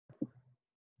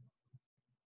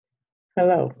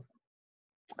Hello,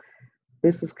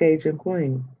 this is Cajun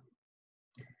Queen.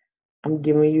 I'm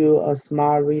giving you a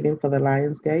small reading for the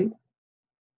Lionsgate.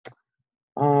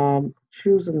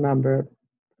 Choose a number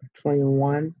between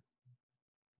 1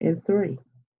 and 3.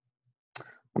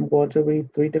 I'm going to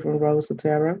read 3 different rows of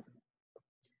tarot,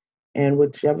 and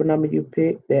whichever number you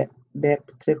pick, that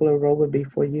particular row will be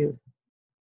for you.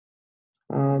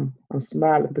 I'm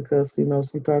smiling because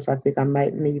sometimes I think I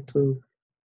might need to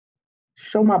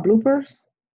show my bloopers.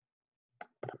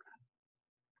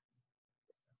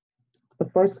 The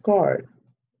first card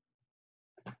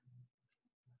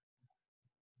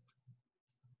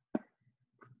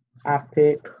I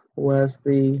picked was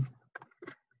the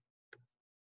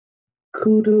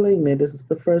Kundalini. This is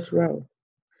the first row.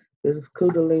 This is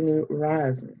Kundalini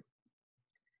rising.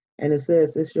 And it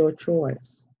says it's your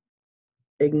choice.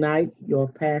 Ignite your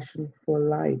passion for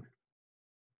life.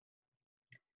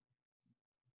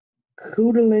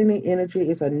 Kundalini energy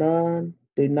is a non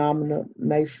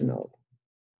denominational.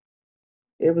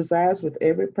 It resides with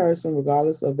every person,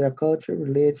 regardless of their culture,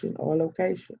 religion, or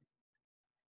location.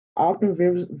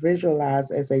 Often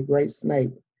visualized as a great snake,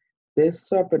 this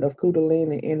serpent of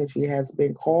Kundalini energy has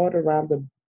been coiled around the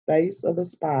base of the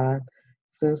spine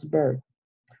since birth.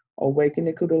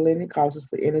 Awakening Kundalini causes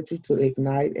the energy to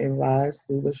ignite and rise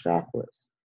through the chakras.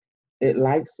 It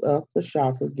lights up the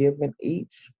chakra, giving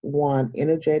each one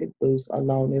energetic boost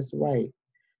along its way,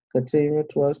 continuing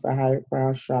towards the higher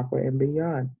crown chakra and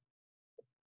beyond.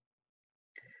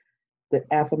 The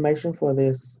affirmation for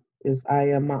this is I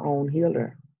am my own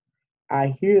healer.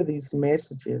 I hear these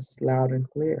messages loud and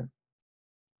clear.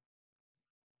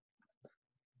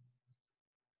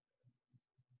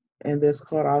 And this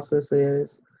card also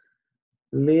says,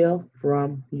 live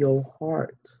from your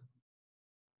heart.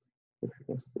 If you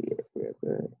can see it real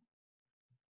good.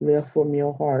 Live from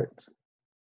your heart.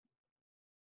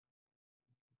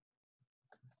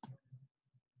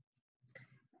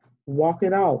 Walk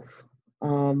it off.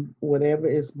 Whatever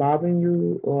is bothering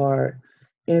you or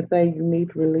anything you need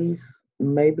to release,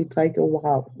 maybe take a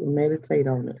walk, meditate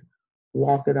on it,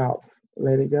 walk it off,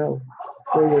 let it go,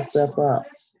 fill yourself up.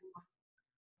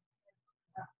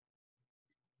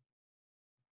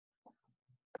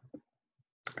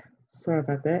 Sorry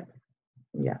about that.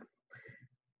 Yeah.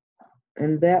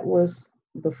 And that was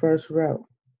the first row.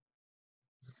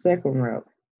 Second row.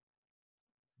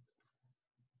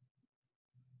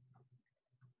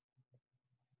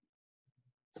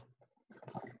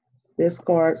 This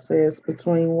card says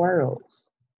between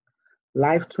worlds,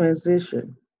 life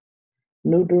transition,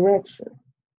 new direction.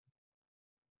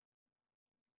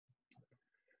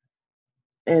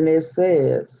 And it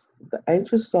says, the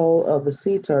ancient soul of the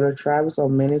sea turtle travels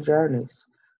on many journeys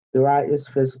throughout its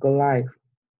physical life.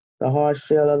 The hard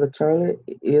shell of the turtle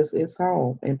is its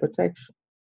home and protection.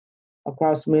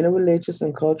 Across many religious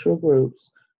and cultural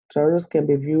groups, turtles can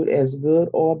be viewed as good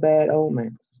or bad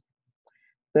omens.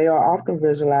 They are often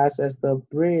visualized as the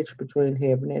bridge between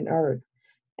heaven and earth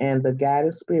and the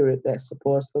guiding spirit that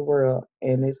supports the world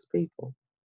and its people.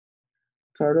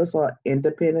 Turtles are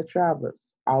independent travelers,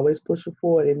 always pushing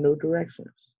forward in new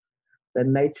directions. The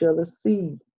nature of the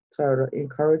sea turtle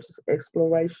encourages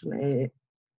exploration and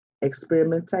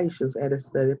experimentations at a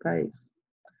steady pace.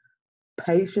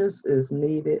 Patience is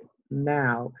needed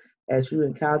now as you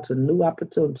encounter new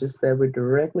opportunities that will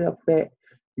directly affect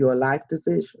your life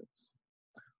decisions.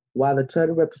 While the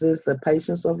turtle represents the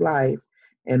patience of life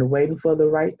and waiting for the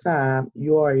right time,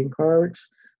 you are encouraged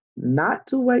not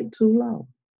to wait too long.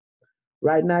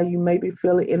 Right now, you may be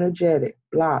feeling energetic,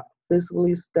 blocked,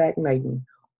 physically stagnating,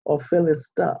 or feeling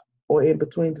stuck, or in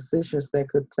between decisions that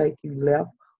could take you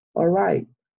left or right,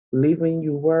 leaving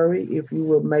you worried if you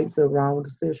will make the wrong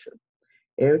decision.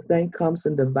 Everything comes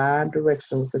in divine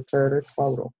direction with the turtle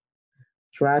total.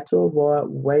 Try to avoid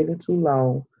waiting too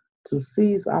long to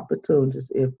seize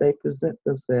opportunities if they present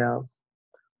themselves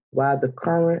while the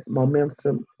current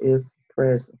momentum is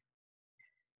present.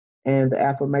 And the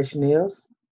affirmation is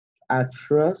I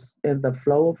trust in the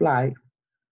flow of life.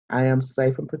 I am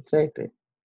safe and protected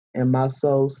in my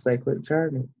soul's sacred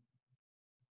journey.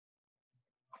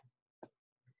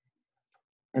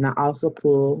 And I also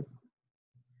pull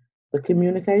the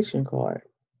communication card.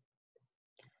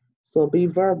 So be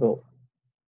verbal.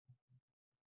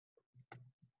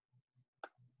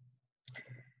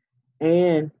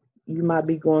 And you might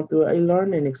be going through a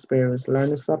learning experience,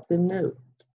 learning something new,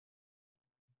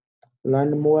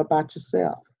 learning more about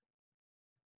yourself.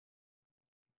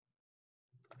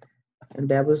 And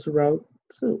that was row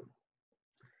 2.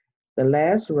 The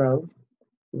last row,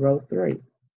 row 3.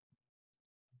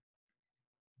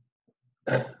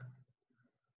 I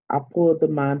pulled the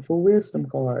mindful wisdom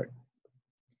card.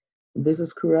 This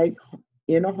is create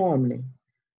inner harmony.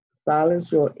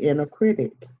 Silence your inner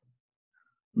critic.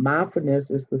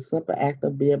 Mindfulness is the simple act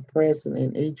of being present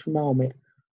in each moment,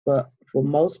 but for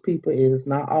most people, it is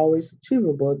not always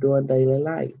achievable during daily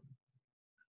life.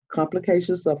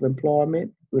 Complications of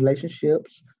employment,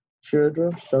 relationships,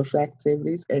 children, social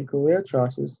activities, and career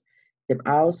choices can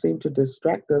all seem to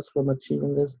distract us from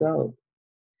achieving this goal.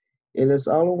 It is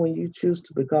only when you choose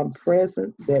to become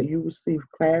present that you receive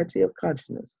clarity of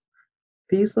consciousness,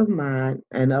 peace of mind,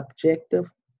 and objective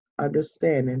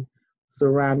understanding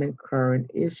surrounding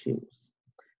current issues.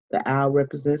 The owl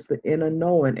represents the inner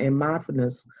knowing and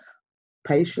mindfulness,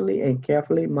 patiently and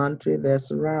carefully monitoring their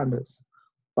surroundings.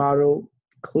 Follow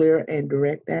clear and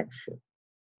direct action.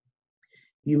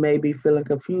 You may be feeling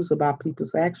confused about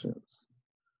people's actions,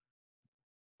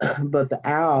 but the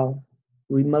owl,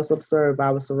 we must observe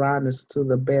our surroundings to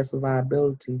the best of our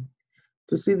ability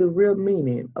to see the real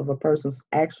meaning of a person's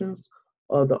actions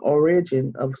or the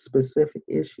origin of specific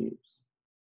issues.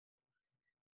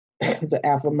 The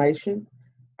affirmation,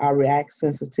 I react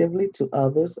sensitively to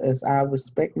others as I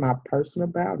respect my personal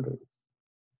boundaries.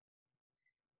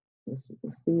 As you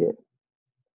can see it.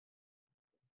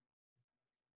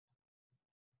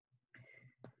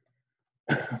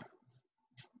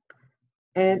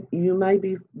 And you may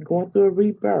be going through a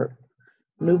rebirth,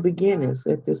 new beginnings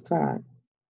at this time.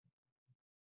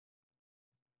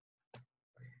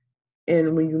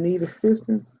 And when you need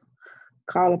assistance,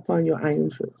 call upon your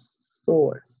angels,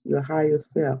 source, your higher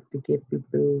self to get you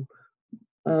through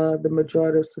the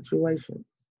majority of situations.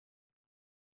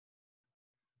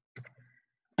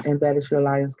 And that is your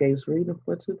Lionsgate's reading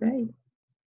for today.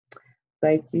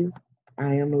 Thank you.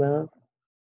 I am love.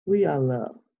 We are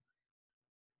love.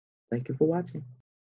 Thank you for watching.